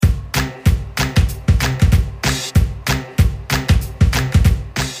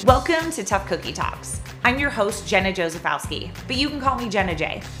Welcome to Tough Cookie Talks. I'm your host, Jenna Josephowski, but you can call me Jenna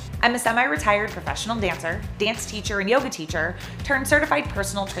J. I'm a semi-retired professional dancer, dance teacher, and yoga teacher, turned certified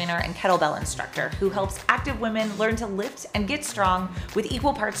personal trainer and kettlebell instructor who helps active women learn to lift and get strong with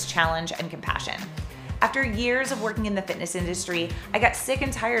equal parts challenge and compassion. After years of working in the fitness industry, I got sick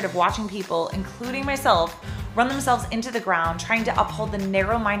and tired of watching people, including myself, run themselves into the ground trying to uphold the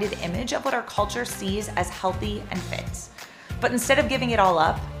narrow-minded image of what our culture sees as healthy and fit. But instead of giving it all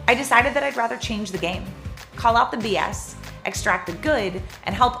up, I decided that I'd rather change the game, call out the BS, extract the good,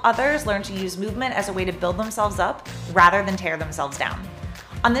 and help others learn to use movement as a way to build themselves up rather than tear themselves down.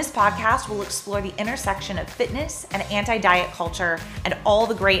 On this podcast, we'll explore the intersection of fitness and anti-diet culture and all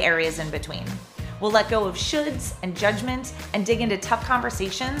the gray areas in between. We'll let go of shoulds and judgment and dig into tough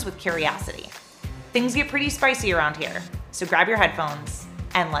conversations with curiosity. Things get pretty spicy around here, so grab your headphones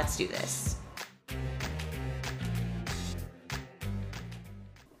and let's do this.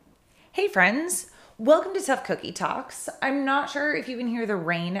 Hey friends, welcome to Tough Cookie Talks. I'm not sure if you can hear the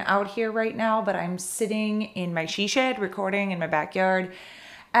rain out here right now, but I'm sitting in my she shed recording in my backyard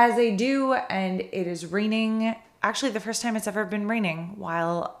as I do, and it is raining. Actually, the first time it's ever been raining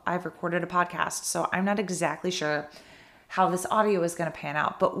while I've recorded a podcast, so I'm not exactly sure how this audio is going to pan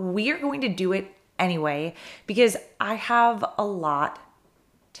out, but we are going to do it anyway because I have a lot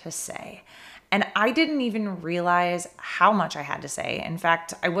to say. And I didn't even realize how much I had to say. In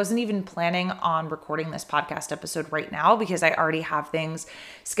fact, I wasn't even planning on recording this podcast episode right now because I already have things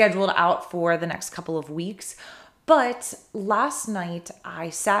scheduled out for the next couple of weeks. But last night I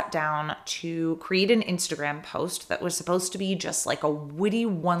sat down to create an Instagram post that was supposed to be just like a witty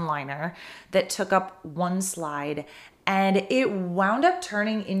one-liner that took up one slide, and it wound up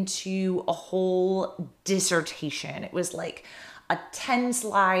turning into a whole dissertation. It was like a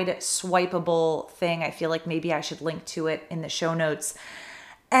 10-slide swipeable thing. I feel like maybe I should link to it in the show notes.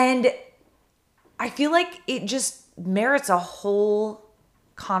 And I feel like it just merits a whole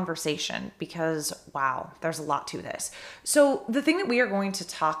conversation because, wow, there's a lot to this. So the thing that we are going to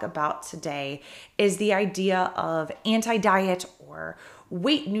talk about today is the idea of anti-diet or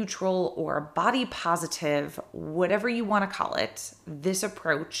weight neutral or body positive, whatever you want to call it, this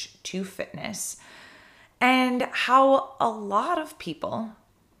approach to fitness. And how a lot of people,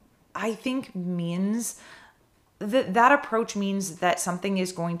 I think, means that approach means that something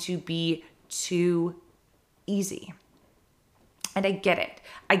is going to be too easy. And I get it.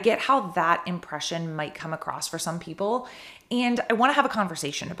 I get how that impression might come across for some people. And I want to have a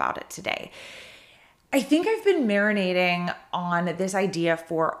conversation about it today. I think I've been marinating on this idea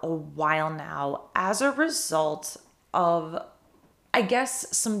for a while now as a result of, I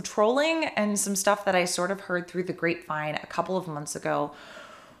guess, some trolling and some stuff that I sort of heard through the grapevine a couple of months ago,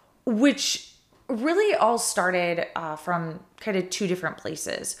 which really all started from kind of two different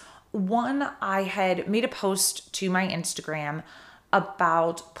places. One, I had made a post to my Instagram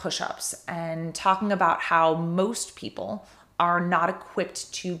about push-ups and talking about how most people are not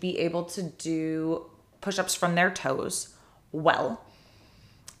equipped to be able to do push-ups from their toes well.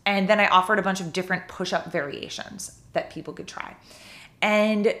 And then I offered a bunch of different push-up variations that people could try.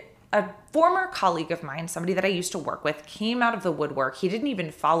 And a former colleague of mine, somebody that I used to work with, came out of the woodwork. He didn't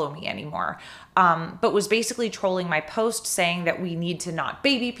even follow me anymore, but was basically trolling my post saying that we need to not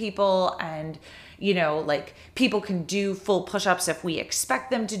baby people and, you know, like people can do full push-ups if we expect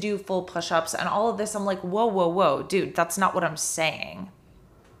them to do full push-ups and all of this. I'm like, whoa, dude, that's not what I'm saying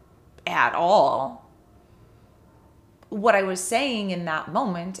at all. What I was saying in that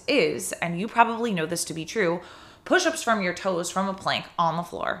moment is, and you probably know this to be true, push-ups from your toes from a plank on the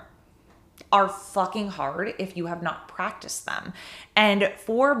floor are fucking hard if you have not practiced them. And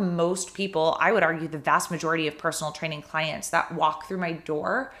for most people, I would argue the vast majority of personal training clients that walk through my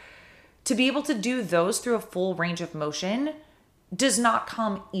door, to be able to do those through a full range of motion does not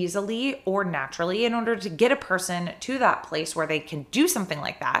come easily or naturally. In order to get a person to that place where they can do something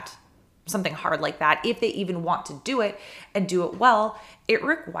like that, something hard like that, if they even want to do it and do it well, it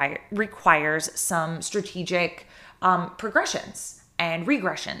requires some strategic progressions and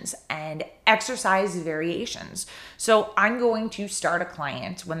regressions and exercise variations. So I'm going to start a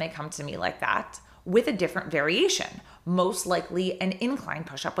client when they come to me like that with a different variation, most likely an incline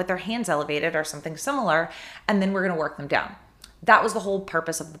push-up with their hands elevated or something similar, and then we're going to work them down. That was the whole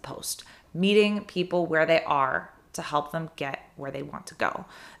purpose of the post, meeting people where they are to help them get where they want to go.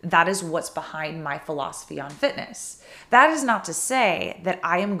 That is what's behind my philosophy on fitness. That is not to say that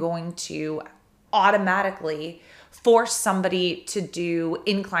I am going to automatically force somebody to do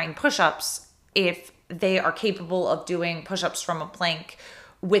incline push-ups if they are capable of doing push-ups from a plank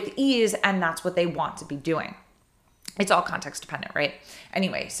with ease and that's what they want to be doing. It's all context dependent, right?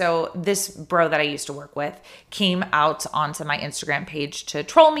 Anyway, so this bro that I used to work with came out onto my Instagram page to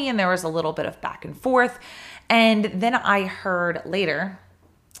troll me, and there was a little bit of back and forth. And then I heard later,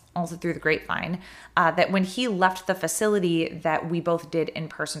 also through the grapevine, that when he left the facility that we both did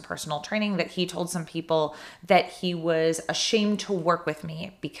in-person personal training, that he told some people that he was ashamed to work with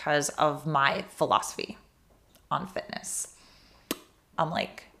me because of my philosophy on fitness. I'm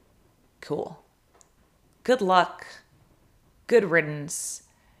like, cool. Good luck. Good riddance.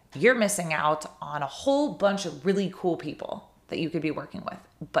 You're missing out on a whole bunch of really cool people that you could be working with,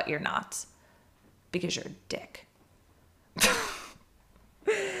 but you're not because you're a dick.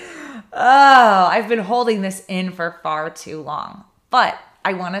 Oh, I've been holding this in for far too long, but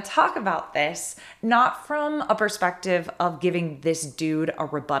I want to talk about this not from a perspective of giving this dude a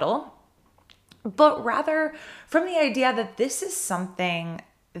rebuttal, but rather from the idea that this is something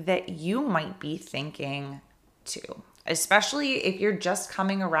that you might be thinking too, especially if you're just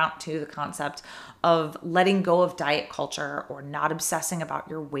coming around to the concept of letting go of diet culture or not obsessing about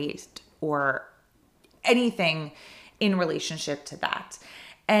your weight or anything in relationship to that.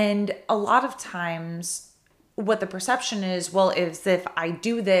 And a lot of times what the perception is, well, is if I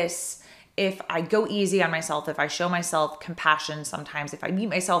do this, if I go easy on myself, if I show myself compassion sometimes, if I meet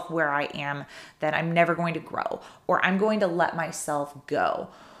myself where I am, then I'm never going to grow, or I'm going to let myself go.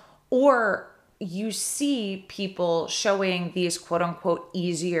 Or you see people showing these quote unquote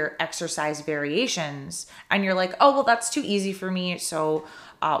easier exercise variations, and you're like, oh, well, that's too easy for me. So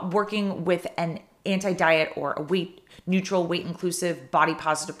working with an anti-diet or a weight neutral, weight inclusive, body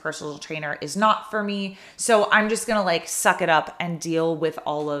positive personal trainer is not for me. So I'm just going to like suck it up and deal with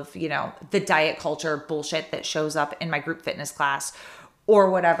all of, the diet culture bullshit that shows up in my group fitness class or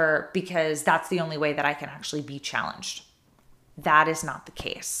whatever, because that's the only way that I can actually be challenged. That is not the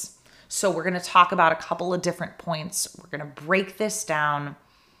case. So we're going to talk about a couple of different points. We're going to break this down. I'm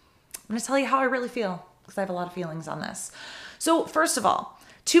going to tell you how I really feel because I have a lot of feelings on this. So first of all,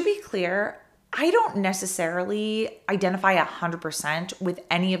 to be clear, I don't necessarily identify 100% with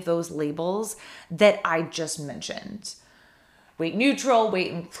any of those labels that I just mentioned. Weight neutral,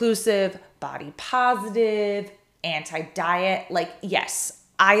 weight inclusive, body positive, anti-diet. Like, yes,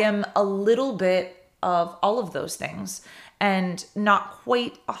 I am a little bit of all of those things and not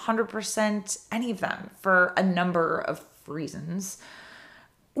quite 100% any of them for a number of reasons.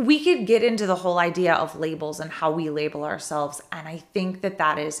 We could get into the whole idea of labels and how we label ourselves, and I think that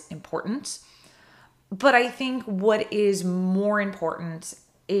that is important. But I think what is more important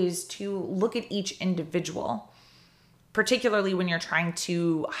is to look at each individual, particularly when you're trying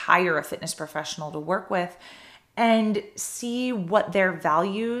to hire a fitness professional to work with, and see what their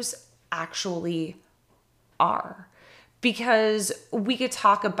values actually are. Because we could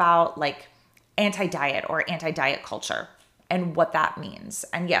talk about like anti-diet or anti-diet culture and what that means.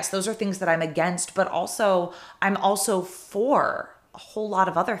 And yes, those are things that I'm against, but also I'm also for a whole lot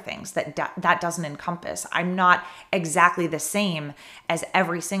of other things that doesn't encompass. I'm not exactly the same as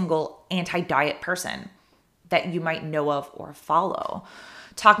every single anti-diet person that you might know of or follow.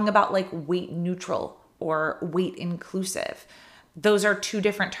 Talking about like weight neutral or weight inclusive. Those are two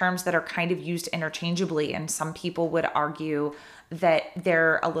different terms that are kind of used interchangeably. And some people would argue that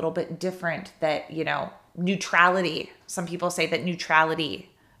they're a little bit different, that, neutrality. Some people say that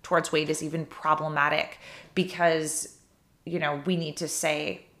neutrality towards weight is even problematic because we need to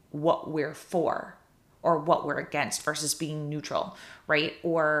say what we're for or what we're against versus being neutral, right?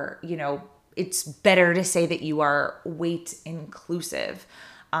 Or, it's better to say that you are weight inclusive.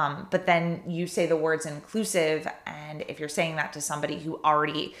 But then you say the words inclusive, and if you're saying that to somebody who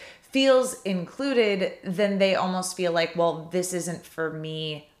already feels included, then they almost feel like, well, this isn't for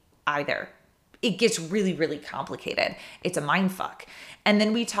me either. It gets really, really complicated. It's a mind fuck. And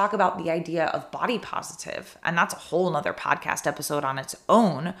then we talk about the idea of body positive, and that's a whole nother podcast episode on its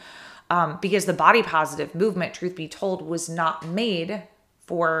own, because the body positive movement, truth be told, was not made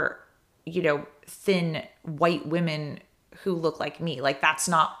for, thin white women who look like me. Like, that's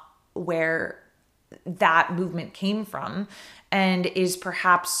not where that movement came from, and is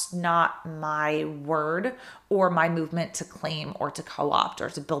perhaps not my word or my movement to claim or to co-opt or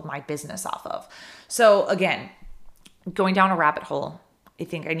to build my business off of. So again, going down a rabbit hole, I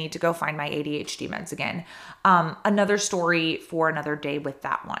think I need to go find my ADHD meds again. Another story for another day with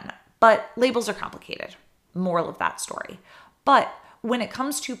that one. But labels are complicated. Moral of that story. But when it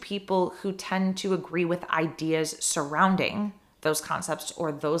comes to people who tend to agree with ideas surrounding those concepts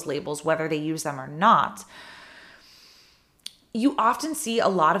or those labels, whether they use them or not, you often see a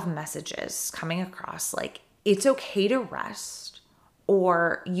lot of messages coming across like, it's okay to rest,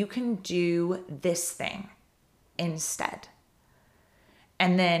 or you can do this thing instead.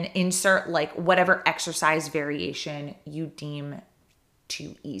 And then insert like whatever exercise variation you deem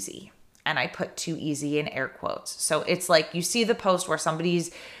too easy. And I put too easy in air quotes. So it's like you see the post where somebody's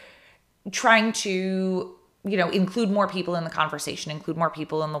trying to, include more people in the conversation, include more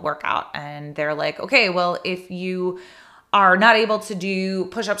people in the workout. And they're like, okay, well, if you are not able to do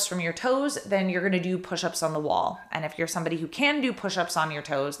push-ups from your toes, then you're going to do push-ups on the wall. And if you're somebody who can do push-ups on your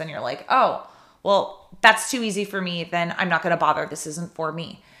toes, then you're like, oh, well, that's too easy for me. Then I'm not going to bother. This isn't for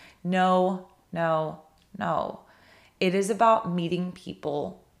me. No, no, no. It is about meeting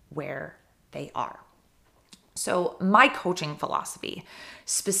people where they are. So my coaching philosophy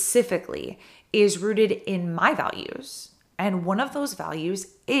specifically is rooted in my values. And one of those values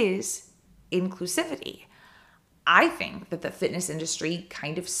is inclusivity. I think that the fitness industry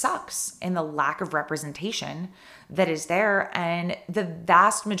kind of sucks in the lack of representation that is there, and the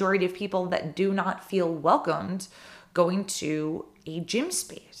vast majority of people that do not feel welcomed going to a gym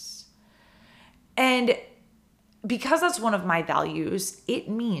space. And because that's one of my values, it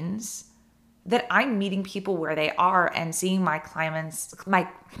means that I'm meeting people where they are and seeing my clients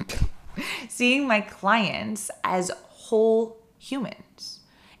as whole humans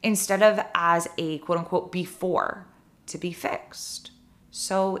instead of as a quote unquote before to be fixed.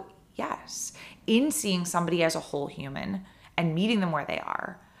 So yes, in seeing somebody as a whole human and meeting them where they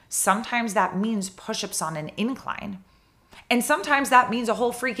are, sometimes that means push-ups on an incline. And sometimes that means a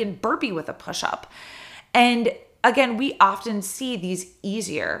whole freaking burpee with a push-up. And again, we often see these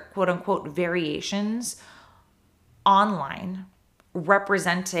easier quote unquote variations online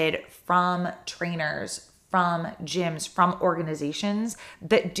represented from trainers, from gyms, from organizations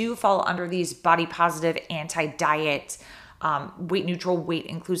that do fall under these body positive, anti-diet, weight neutral, weight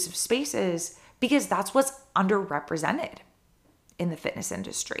inclusive spaces, because that's what's underrepresented in the fitness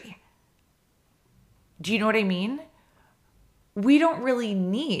industry. Do you know what I mean? We don't really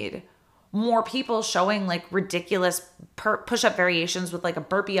need more people showing like ridiculous push-up variations with like a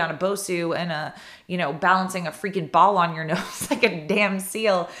burpee on a BOSU and balancing a freaking ball on your nose like a damn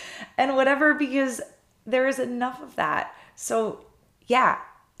seal and whatever, because there is enough of that. So yeah,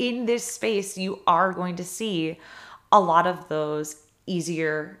 in this space, you are going to see a lot of those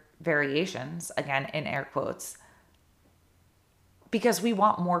easier variations, again, in air quotes, because we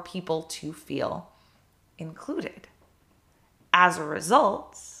want more people to feel included. As a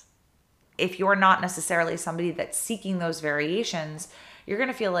result, if you're not necessarily somebody that's seeking those variations, you're going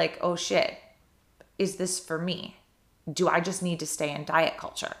to feel like, oh shit, is this for me? Do I just need to stay in diet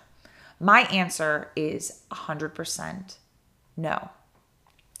culture? My answer is 100% no.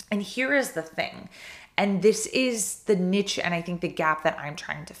 And here is the thing, and this is the niche and I think the gap that I'm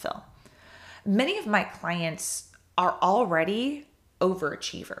trying to fill. Many of my clients are already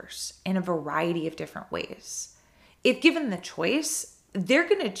overachievers in a variety of different ways. If given the choice, they're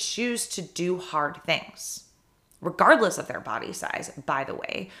going to choose to do hard things, regardless of their body size, by the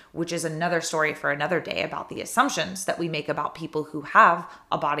way, which is another story for another day about the assumptions that we make about people who have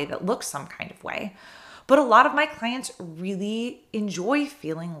a body that looks some kind of way. But a lot of my clients really enjoy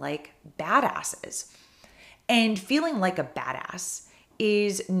feeling like badasses. And feeling like a badass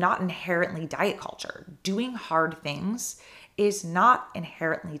is not inherently diet culture. Doing hard things is not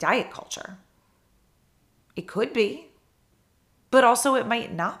inherently diet culture. It could be, but also it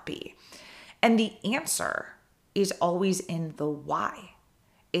might not be. And the answer is always in the why.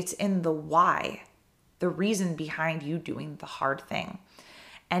 It's in the why, the reason behind you doing the hard thing.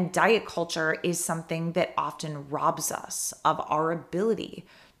 And diet culture is something that often robs us of our ability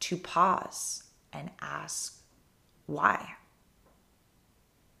to pause and ask why.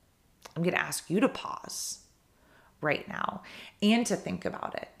 I'm going to ask you to pause right now and to think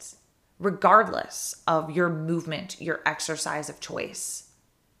about it, regardless of your movement, your exercise of choice.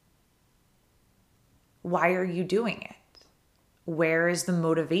 Why are you doing it? Where is the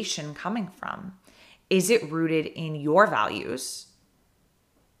motivation coming from? Is it rooted in your values?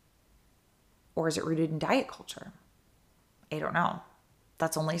 Or is it rooted in diet culture? I don't know.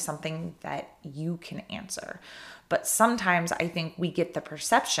 That's only something that you can answer. But sometimes I think we get the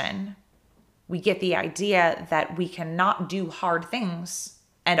perception, we get the idea that we cannot do hard things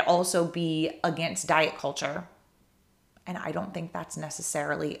and also be against diet culture. And I don't think that's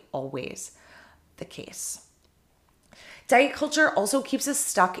necessarily always the case. Diet culture also keeps us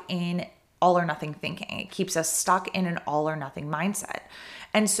stuck in all or nothing thinking. It keeps us stuck in an all or nothing mindset.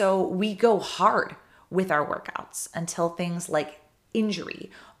 And so we go hard with our workouts until things like injury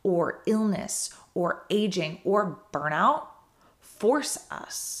or illness or aging or burnout force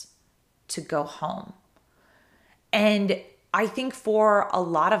us to go home. And I think for a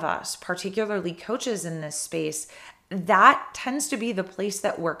lot of us, particularly coaches in this space, that tends to be the place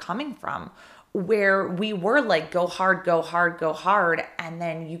that we're coming from, where we were like, go hard, go hard, go hard. And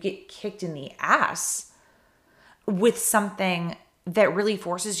then you get kicked in the ass with something that really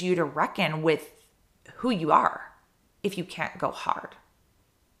forces you to reckon with who you are if you can't go hard.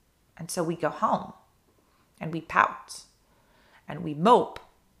 And so we go home and we pout and we mope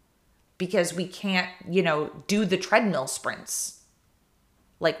because we can't, do the treadmill sprints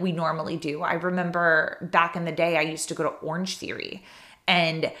like we normally do. I remember back in the day, I used to go to Orange Theory,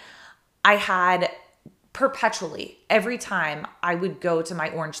 and I had perpetually, every time I would go to my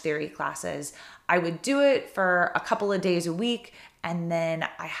Orange Theory classes, I would do it for a couple of days a week. And then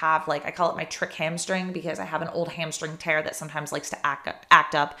I have I call it my trick hamstring, because I have an old hamstring tear that sometimes likes to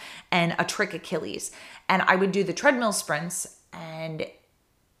act up, and a trick Achilles. And I would do the treadmill sprints, and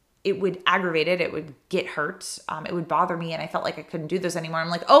it would aggravate it. It would get hurt. It would bother me. And I felt like I couldn't do those anymore. I'm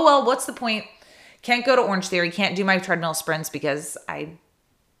like, oh, well, what's the point? Can't go to Orange Theory. Can't do my treadmill sprints because I,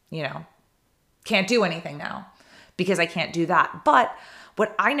 can't do anything now because I can't do that. But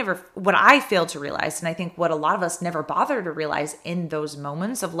what I failed to realize, and I think what a lot of us never bother to realize in those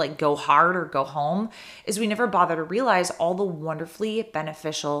moments of go hard or go home, is we never bother to realize all the wonderfully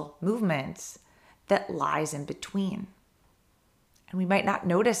beneficial movements that lies in between. And we might not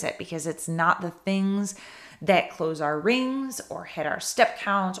notice it because it's not the things that close our rings or hit our step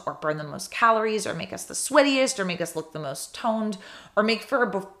count or burn the most calories or make us the sweatiest or make us look the most toned or make for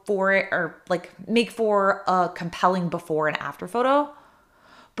a compelling before and after photo.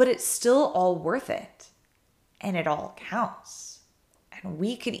 But it's still all worth it, and it all counts. And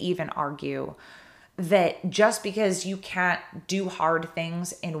we could even argue that just because you can't do hard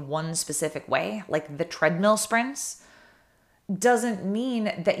things in one specific way, like the treadmill sprints, doesn't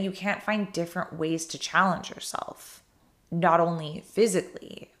mean that you can't find different ways to challenge yourself, not only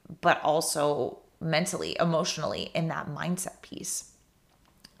physically, but also mentally, emotionally, in that mindset piece.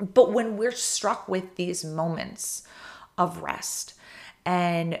 But when we're struck with these moments of rest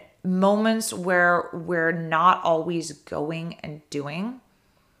and moments where we're not always going and doing,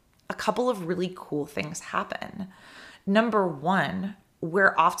 a couple of really cool things happen. Number one,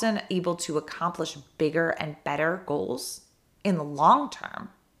 we're often able to accomplish bigger and better goals in the long term,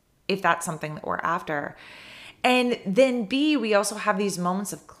 if that's something that we're after. And then B, we also have these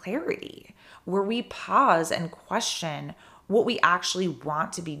moments of clarity where we pause and question what we actually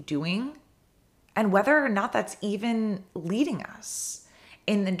want to be doing and whether or not that's even leading us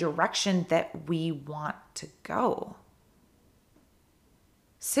in the direction that we want to go.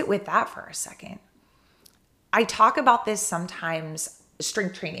 Sit with that for a second. I talk about this sometimes,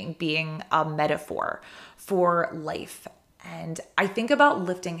 strength training being a metaphor for life. And I think about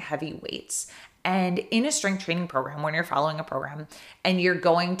lifting heavy weights. And in a strength training program, when you're following a program and you're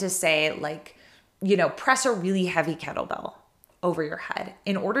going to say press a really heavy kettlebell over your head.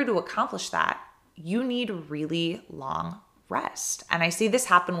 In order to accomplish that, you need really long rest. And I see this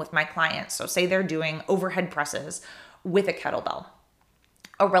happen with my clients. So say they're doing overhead presses with a kettlebell,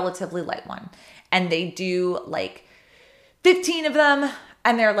 a relatively light one, and they do 15 of them,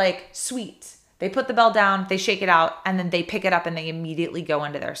 and they're sweet. They put the bell down, they shake it out, and then they pick it up and they immediately go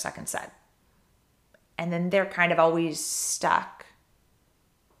into their second set. And then they're kind of always stuck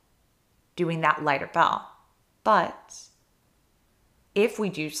doing that lighter bell. But if we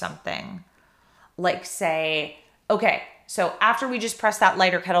do something like say, okay, so after we just press that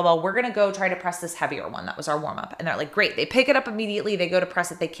lighter kettlebell, we're going to go try to press this heavier one. That was our warm up. And they're like, great. They pick it up immediately. They go to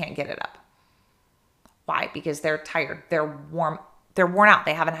press it. They can't get it up. Why? Because they're tired. They're worn out.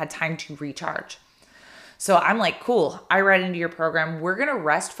 They haven't had time to recharge. So I'm like, cool. I read into your program. We're going to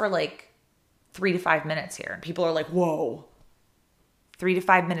rest for 3 to 5 minutes here. And people are like, whoa, 3 to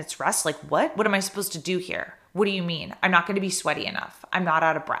 5 minutes rest? What? What am I supposed to do here? What do you mean? I'm not going to be sweaty enough. I'm not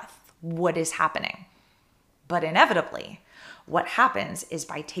out of breath. What is happening? But inevitably, what happens is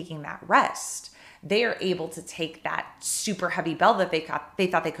by taking that rest, they are able to take that super heavy bell that they thought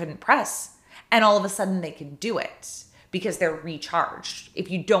they couldn't press, and all of a sudden they can do it because they're recharged.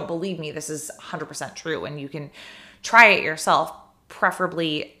 If you don't believe me, this is 100% true, and you can try it yourself,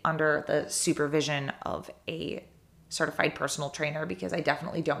 preferably under the supervision of a certified personal trainer, because I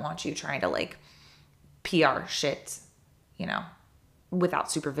definitely don't want you trying to PR shit,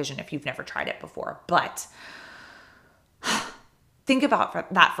 without supervision if you've never tried it before. But think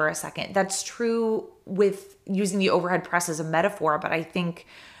about that for a second. That's true with using the overhead press as a metaphor, but I think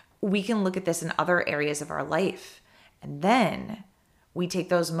we can look at this in other areas of our life. And then we take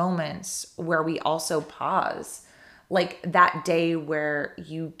those moments where we also pause. Like that day where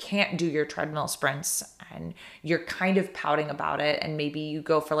you can't do your treadmill sprints and you're kind of pouting about it, and maybe you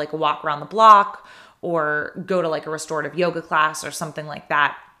go for like a walk around the block or go to like a restorative yoga class or something like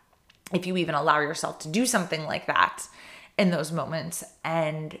that. If you even allow yourself to do something like that in those moments,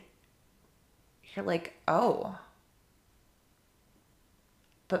 and you're like, oh,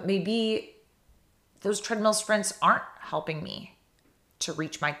 but maybe those treadmill sprints aren't helping me to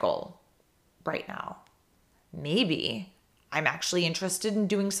reach my goal right now. Maybe I'm actually interested in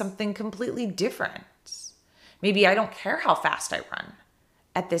doing something completely different. Maybe I don't care how fast I run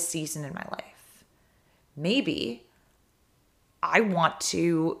at this season in my life. Maybe I want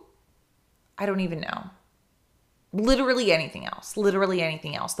to, I don't even know. Literally anything else.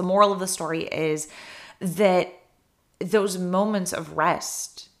 The moral of the story is that those moments of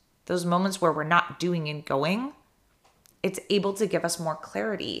rest, those moments where we're not doing and going, it's able to give us more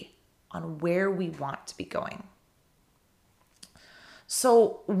clarity on where we want to be going.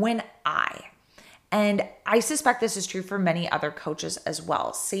 So when and I suspect this is true for many other coaches as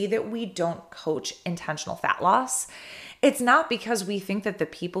well, say that we don't coach intentional fat loss, it's not because we think that the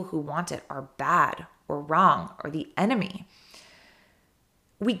people who want it are bad or wrong or the enemy.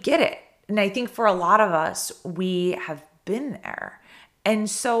 We get it. And I think for a lot of us, we have been there. And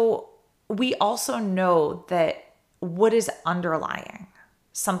so we also know that what is underlying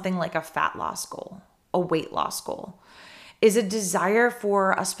something like a fat loss goal, a weight loss goal, is a desire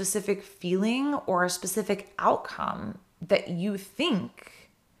for a specific feeling or a specific outcome that you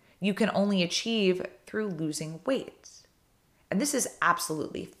think you can only achieve through losing weight. And this is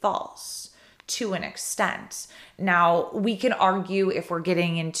absolutely false to an extent. Now, we can argue if we're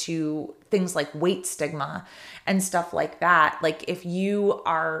getting into things like weight stigma and stuff like that. Like if you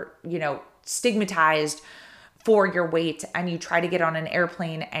are, stigmatized for your weight and you try to get on an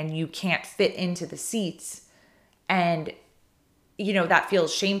airplane and you can't fit into the seats, and that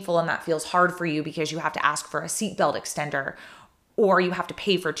feels shameful and that feels hard for you because you have to ask for a seatbelt extender or you have to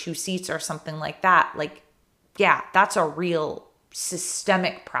pay for 2 seats or something like that. Like, yeah, that's a real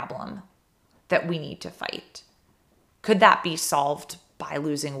systemic problem that we need to fight. Could that be solved by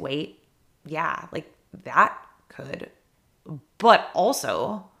losing weight? Yeah, like that could. But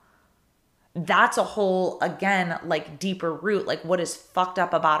also, that's a whole, again, like deeper root, like what is fucked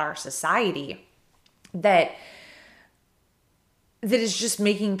up about our society that is just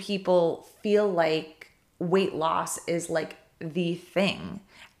making people feel like weight loss is like the thing,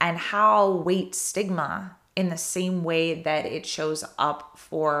 and how weight stigma, in the same way that it shows up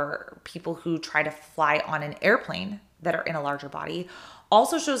for people who try to fly on an airplane that are in a larger body,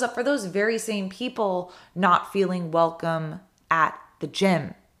 also shows up for those very same people not feeling welcome at the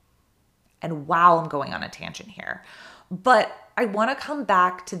gym. And wow, I'm going on a tangent here. But I want to come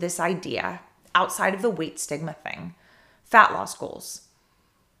back to this idea outside of the weight stigma thing. Fat loss goals.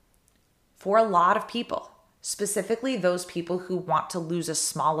 For a lot of people, specifically those people who want to lose a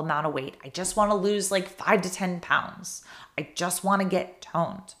small amount of weight. I just want to lose like 5 to 10 pounds. I just want to get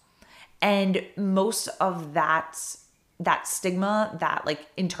toned. And most of that stigma, that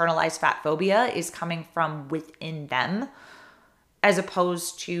like internalized fat phobia, is coming from within them, as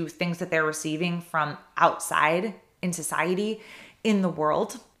opposed to things that they're receiving from outside in society, in the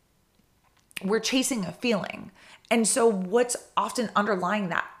world. We're chasing a feeling. And so what's often underlying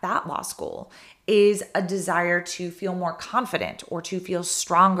that fat loss goal is a desire to feel more confident or to feel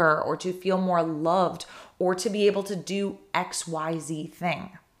stronger or to feel more loved or to be able to do XYZ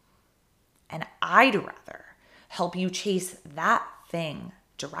thing. And I'd rather help you chase that thing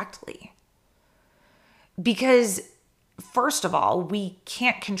directly. Because first of all, we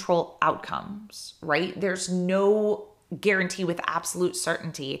can't control outcomes, right? There's no guarantee with absolute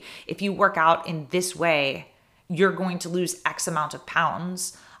certainty. If you work out in this way, you're going to lose X amount of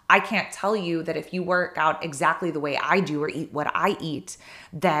pounds. I can't tell you that if you work out exactly the way I do or eat what I eat,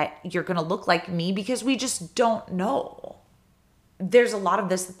 that you're going to look like me, because we just don't know. There's a lot of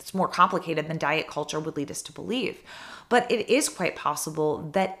this that's more complicated than diet culture would lead us to believe. But it is quite possible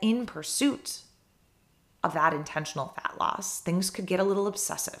that in pursuit of that intentional fat loss, things could get a little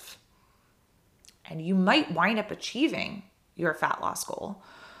obsessive. And you might wind up achieving your fat loss goal,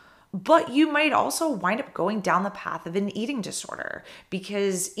 but you might also wind up going down the path of an eating disorder,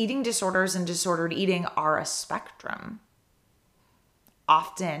 because eating disorders and disordered eating are a spectrum.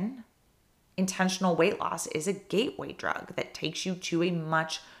 Often, intentional weight loss is a gateway drug that takes you to a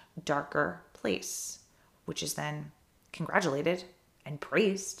much darker place, which is then congratulated and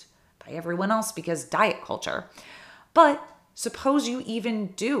praised by everyone else because diet culture. But suppose you even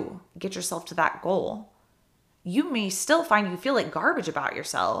do get yourself to that goal you may still find you feel like garbage about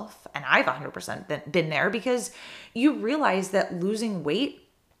yourself. And I've 100% been there, because you realize that losing weight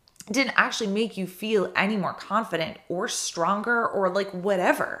didn't actually make you feel any more confident or stronger or like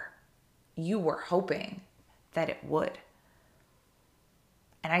whatever you were hoping that it would.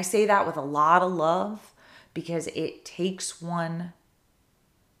 And I say that with a lot of love, because it takes one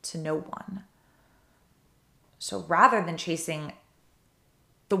to know one. So rather than chasing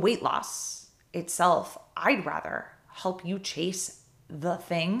the weight loss itself, I'd rather help you chase the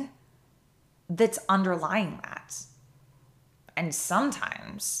thing that's underlying that. And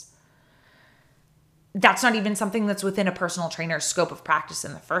sometimes that's not even something that's within a personal trainer's scope of practice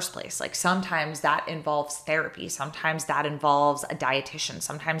in the first place. Like sometimes that involves therapy. Sometimes that involves a dietitian.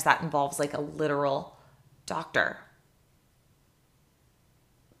 Sometimes that involves like a literal doctor.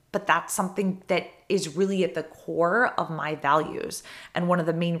 But that's something that is really at the core of my values, and one of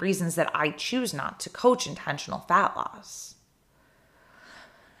the main reasons that I choose not to coach intentional fat loss.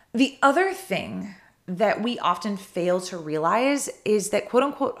 The other thing that we often fail to realize is that quote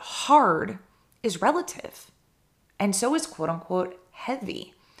unquote hard is relative, and so is quote unquote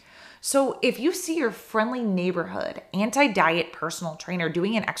heavy. So if you see your friendly neighborhood anti-diet personal trainer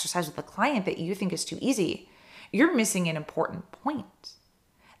doing an exercise with a client that you think is too easy, you're missing an important point.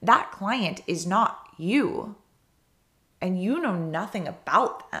 That client is not you, and you know nothing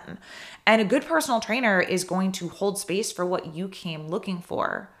about them. And a good personal trainer is going to hold space for what you came looking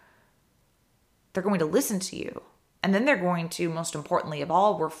for. They're going to listen to you. And then they're going to, most importantly of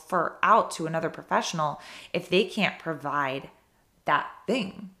all, refer out to another professional if they can't provide that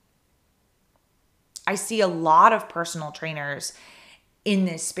thing. I see a lot of personal trainers in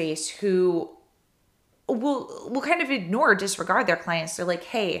this space who will kind of ignore or disregard their clients. They're like,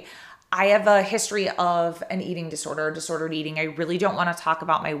 hey, I have a history of an eating disorder, disordered eating. I really don't want to talk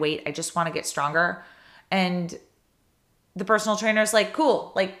about my weight. I just want to get stronger. And the personal trainer is like,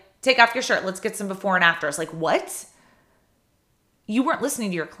 cool, like take off your shirt. Let's get some before and after. It's like, what? You weren't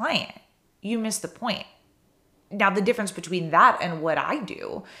listening to your client. You missed the point. Now, the difference between that and what I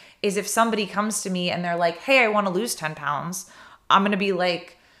do is if somebody comes to me and they're like, hey, I want to lose 10 pounds, I'm going to be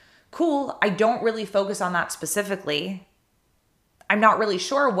like, cool, I don't really focus on that specifically. I'm not really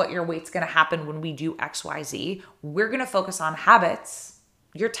sure what your weight's going to happen when we do XYZ. We're going to focus on habits.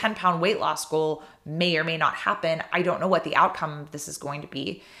 Your 10-pound weight loss goal may or may not happen. I don't know what the outcome of this is going to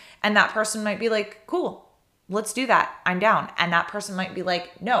be. And that person might be like, cool, let's do that. I'm down. And that person might be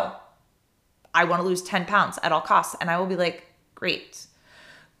like, no, I want to lose 10 pounds at all costs. And I will be like, great.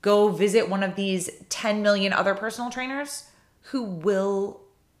 Go visit one of these 10 million other personal trainers who will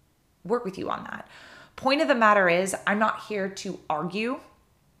work with you on that. Point of the matter is, I'm not here to argue.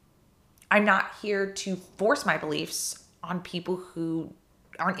 I'm not here to force my beliefs on people who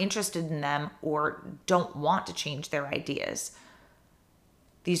aren't interested in them or don't want to change their ideas.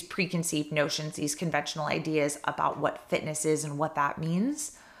 These preconceived notions, these conventional ideas about what fitness is and what that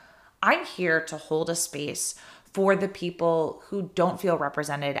means. I'm here to hold a space for the people who don't feel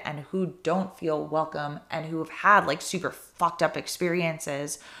represented and who don't feel welcome and who have had like super fucked up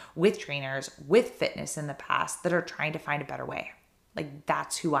experiences with trainers, with fitness in the past that are trying to find a better way. Like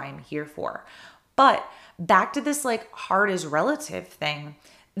that's who I'm here for. But back to this like hard is relative thing.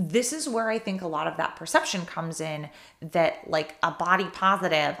 This is where I think a lot of that perception comes in, that like a body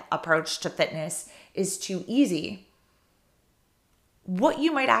positive approach to fitness is too easy. What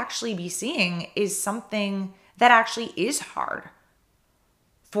you might actually be seeing is something that actually is hard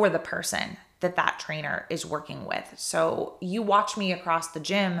for the person that trainer is working with. So you watch me across the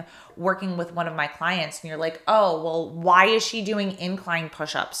gym working with one of my clients and you're like, oh, well, why is she doing incline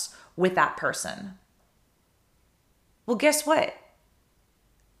push-ups with that person? Well, guess what?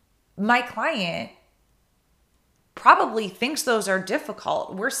 My client probably thinks those are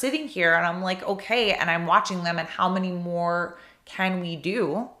difficult. We're sitting here and I'm like, okay, and I'm watching them, and how many more can we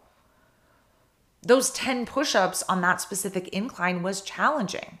do? Those 10 push-ups on that specific incline was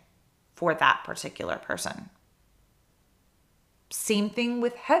challenging for that particular person. Same thing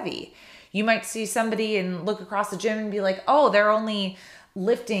with heavy. You might see somebody and look across the gym and be like, oh, they're only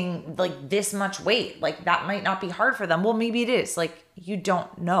lifting like this much weight. Like that might not be hard for them. Well, maybe it is. Like you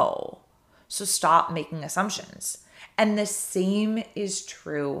don't know. So stop making assumptions. And the same is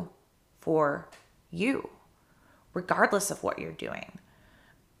true for you, regardless of what you're doing.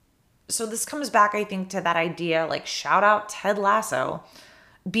 So this comes back, I think, to that idea, like shout out Ted Lasso,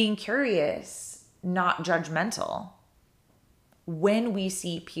 being curious, not judgmental. When we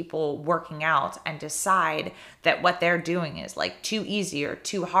see people working out and decide that what they're doing is like too easy or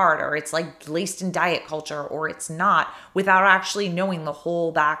too hard, or it's like laced in diet culture, or it's not, without actually knowing the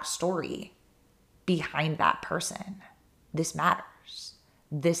whole backstory behind that person. This matters.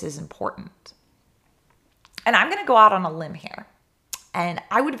 This is important. And I'm going to go out on a limb here. And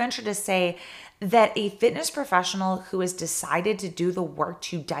I would venture to say that a fitness professional who has decided to do the work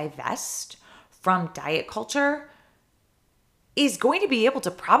to divest from diet culture is going to be able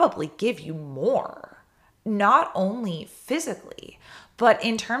to probably give you more, not only physically, but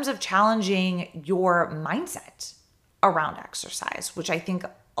in terms of challenging your mindset around exercise, which I think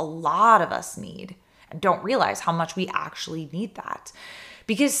a lot of us need and don't realize how much we actually need that.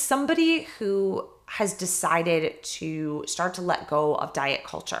 Because somebody who has decided to start to let go of diet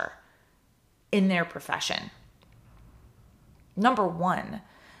culture in their profession, number one,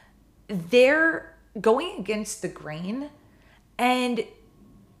 they're going against the grain and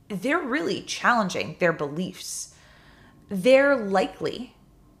they're really challenging their beliefs. They're likely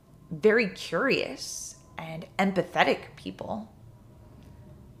very curious and empathetic people.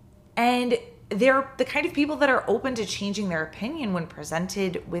 And they're the kind of people that are open to changing their opinion when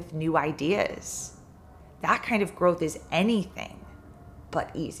presented with new ideas. That kind of growth is anything but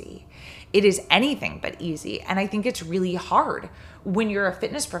easy. It is anything but easy. And I think it's really hard when you're a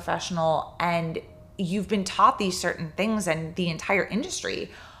fitness professional and you've been taught these certain things and the entire industry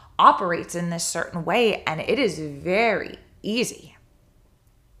operates in this certain way. And it is very easy,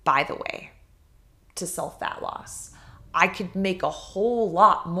 by the way, to sell fat loss. I could make a whole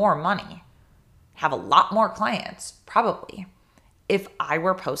lot more money, have a lot more clients, probably, if I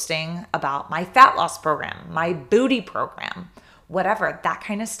were posting about my fat loss program, my booty program, whatever. That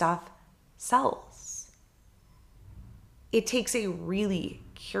kind of stuff sells. It takes a really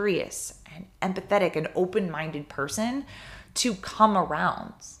curious and empathetic and open-minded person to come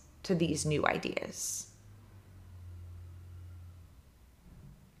around to these new ideas.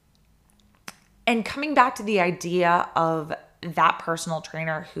 And coming back to the idea of that personal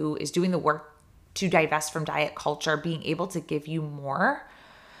trainer who is doing the work to divest from diet culture, being able to give you more,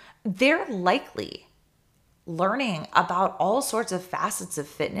 they're likely learning about all sorts of facets of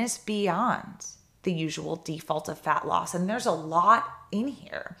fitness beyond the usual default of fat loss. And there's a lot in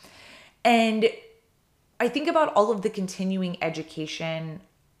here. And I think about all of the continuing education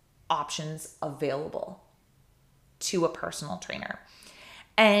options available to a personal trainer.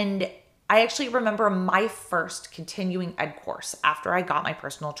 And I actually remember my first continuing ed course after I got my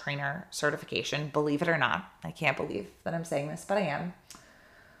personal trainer certification, believe it or not, I can't believe that I'm saying this, but I am,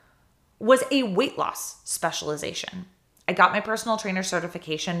 was a weight loss specialization. I got my personal trainer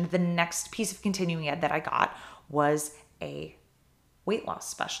certification. The next piece of continuing ed that I got was a weight loss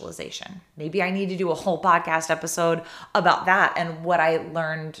specialization. Maybe I need to do a whole podcast episode about that and what I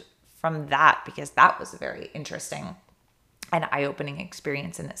learned from that, because that was a very interesting and eye-opening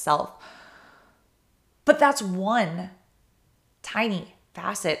experience in itself. But that's one tiny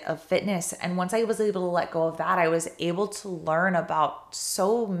facet of fitness. And once I was able to let go of that, I was able to learn about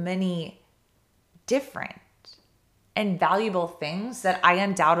so many different and valuable things that I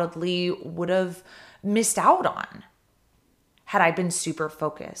undoubtedly would have missed out on had I been super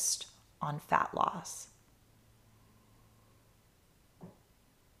focused on fat loss.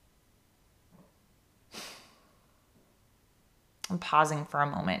 I'm pausing for a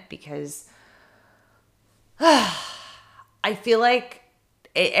moment because I feel like,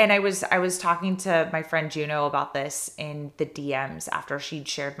 and I was talking to my friend Juno about this in the DMs after she'd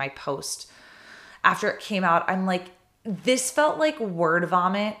shared my post. After it came out, I'm like, this felt like word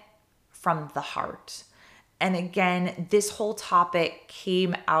vomit from the heart. And again, this whole topic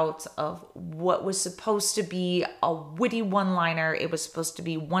came out of what was supposed to be a witty one-liner. It was supposed to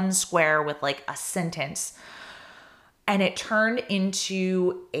be one square with like a sentence. And it turned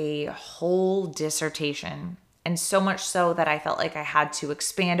into a whole dissertation. And so much so that I felt like I had to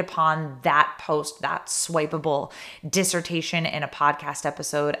expand upon that post, that swipeable dissertation in a podcast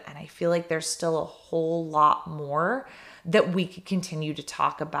episode. And I feel like there's still a whole lot more that we could continue to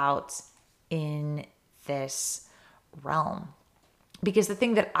talk about in this realm. Because the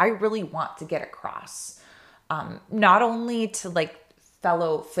thing that I really want to get across, not only to like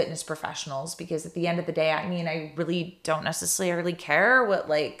fellow fitness professionals, because at the end of the day, I mean, I really don't necessarily care what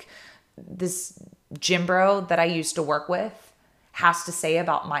like this gym bro that I used to work with has to say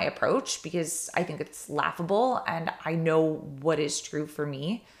about my approach, because I think it's laughable and I know what is true for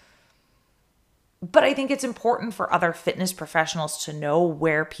me. But I think it's important for other fitness professionals to know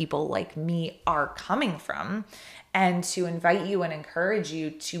where people like me are coming from and to invite you and encourage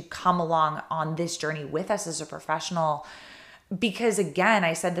you to come along on this journey with us as a professional. Because again,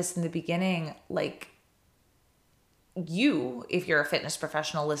 I said this in the beginning, like you, if you're a fitness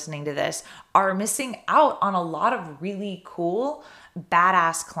professional listening to this, are missing out on a lot of really cool,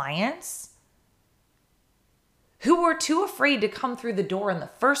 badass clients who were too afraid to come through the door in the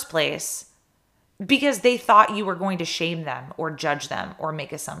first place because they thought you were going to shame them or judge them or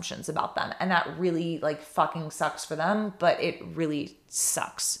make assumptions about them. And that really like fucking sucks for them, but it really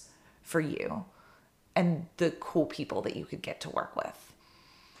sucks for you and the cool people that you could get to work with.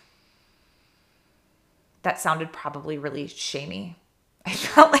 That sounded probably really shamey. I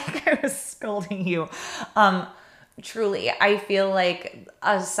felt like I was scolding you. Truly, I feel like,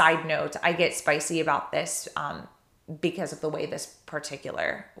 a side note, I get spicy about this because of the way this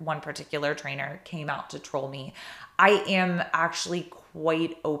one particular trainer came out to troll me. I am actually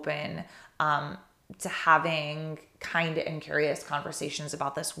quite open to having kind and curious conversations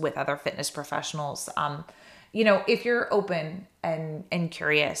about this with other fitness professionals. If you're open and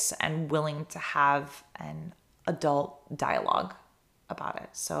curious and willing to have an adult dialogue about it.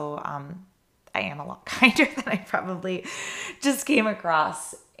 So I am a lot kinder than I probably just came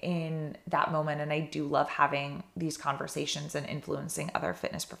across in that moment. And I do love having these conversations and influencing other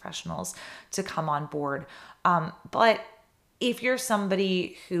fitness professionals to come on board. But if you're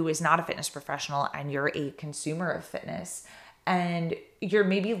somebody who is not a fitness professional and you're a consumer of fitness and you're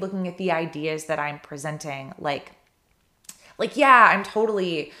maybe looking at the ideas that I'm presenting, like, yeah, I'm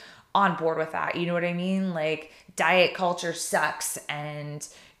totally on board with that. You know what I mean? Like, diet culture sucks. And,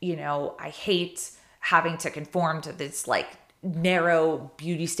 I hate having to conform to this like narrow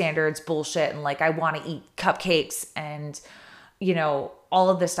beauty standards bullshit. And like, I want to eat cupcakes and, all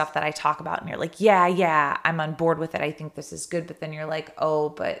of this stuff that I talk about. And you're like, yeah, I'm on board with it. I think this is good. But then you're like, oh,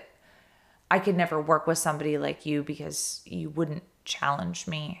 but I could never work with somebody like you because you wouldn't challenge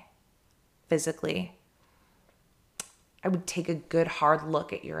me physically. I would take a good hard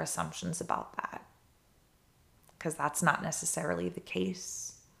look at your assumptions about that, because that's not necessarily the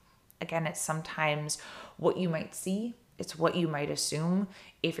case. Again, it's sometimes what you might see. It's what you might assume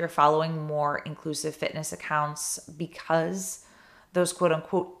if you're following more inclusive fitness accounts, because those quote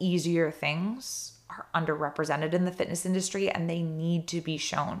unquote easier things are underrepresented in the fitness industry and they need to be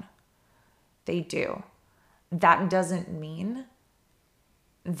shown. They do. That doesn't mean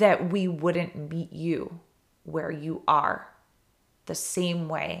that we wouldn't meet you where you are the same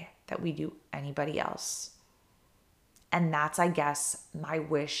way that we do anybody else. And that's, I guess, my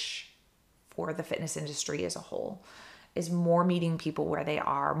wish for the fitness industry as a whole, is more meeting people where they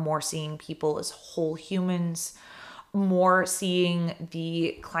are, more seeing people as whole humans, more seeing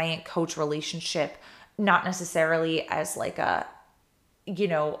the client-coach relationship not necessarily as like a,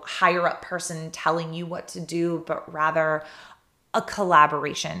 higher up person telling you what to do, but rather a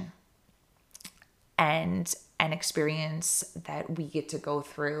collaboration and an experience that we get to go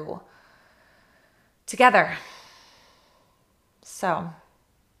through together. So I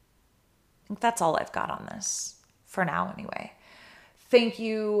think that's all I've got on this for now anyway. Thank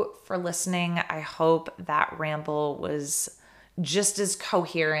you for listening. I hope that ramble was just as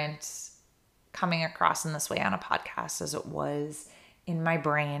coherent coming across in this way on a podcast as it was in my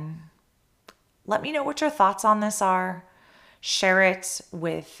brain. Let me know what your thoughts on this are. Share it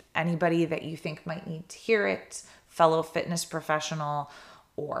with anybody that you think might need to hear it, fellow fitness professional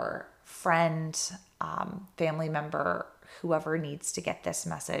or friend, family member, whoever needs to get this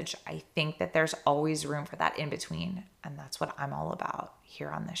message. I think that there's always room for that in between, and that's what I'm all about here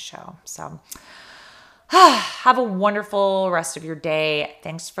on this show. So have a wonderful rest of your day.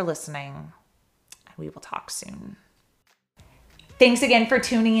 Thanks for listening, and we will talk soon. Thanks again for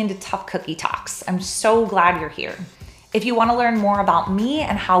tuning into Tough Cookie Talks. I'm so glad you're here. If you want to learn more about me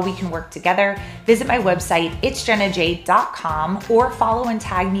and how we can work together, visit my website, itsjennaj.com, or follow and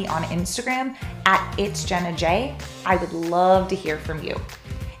tag me on Instagram at itsjennaj. I would love to hear from you.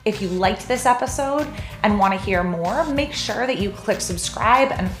 If you liked this episode and want to hear more, make sure that you click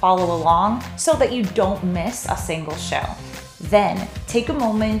subscribe and follow along so that you don't miss a single show. Then take a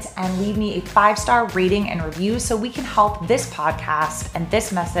moment and leave me a 5-star rating and review so we can help this podcast and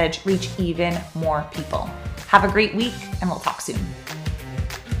this message reach even more people. Have a great week, and we'll talk soon.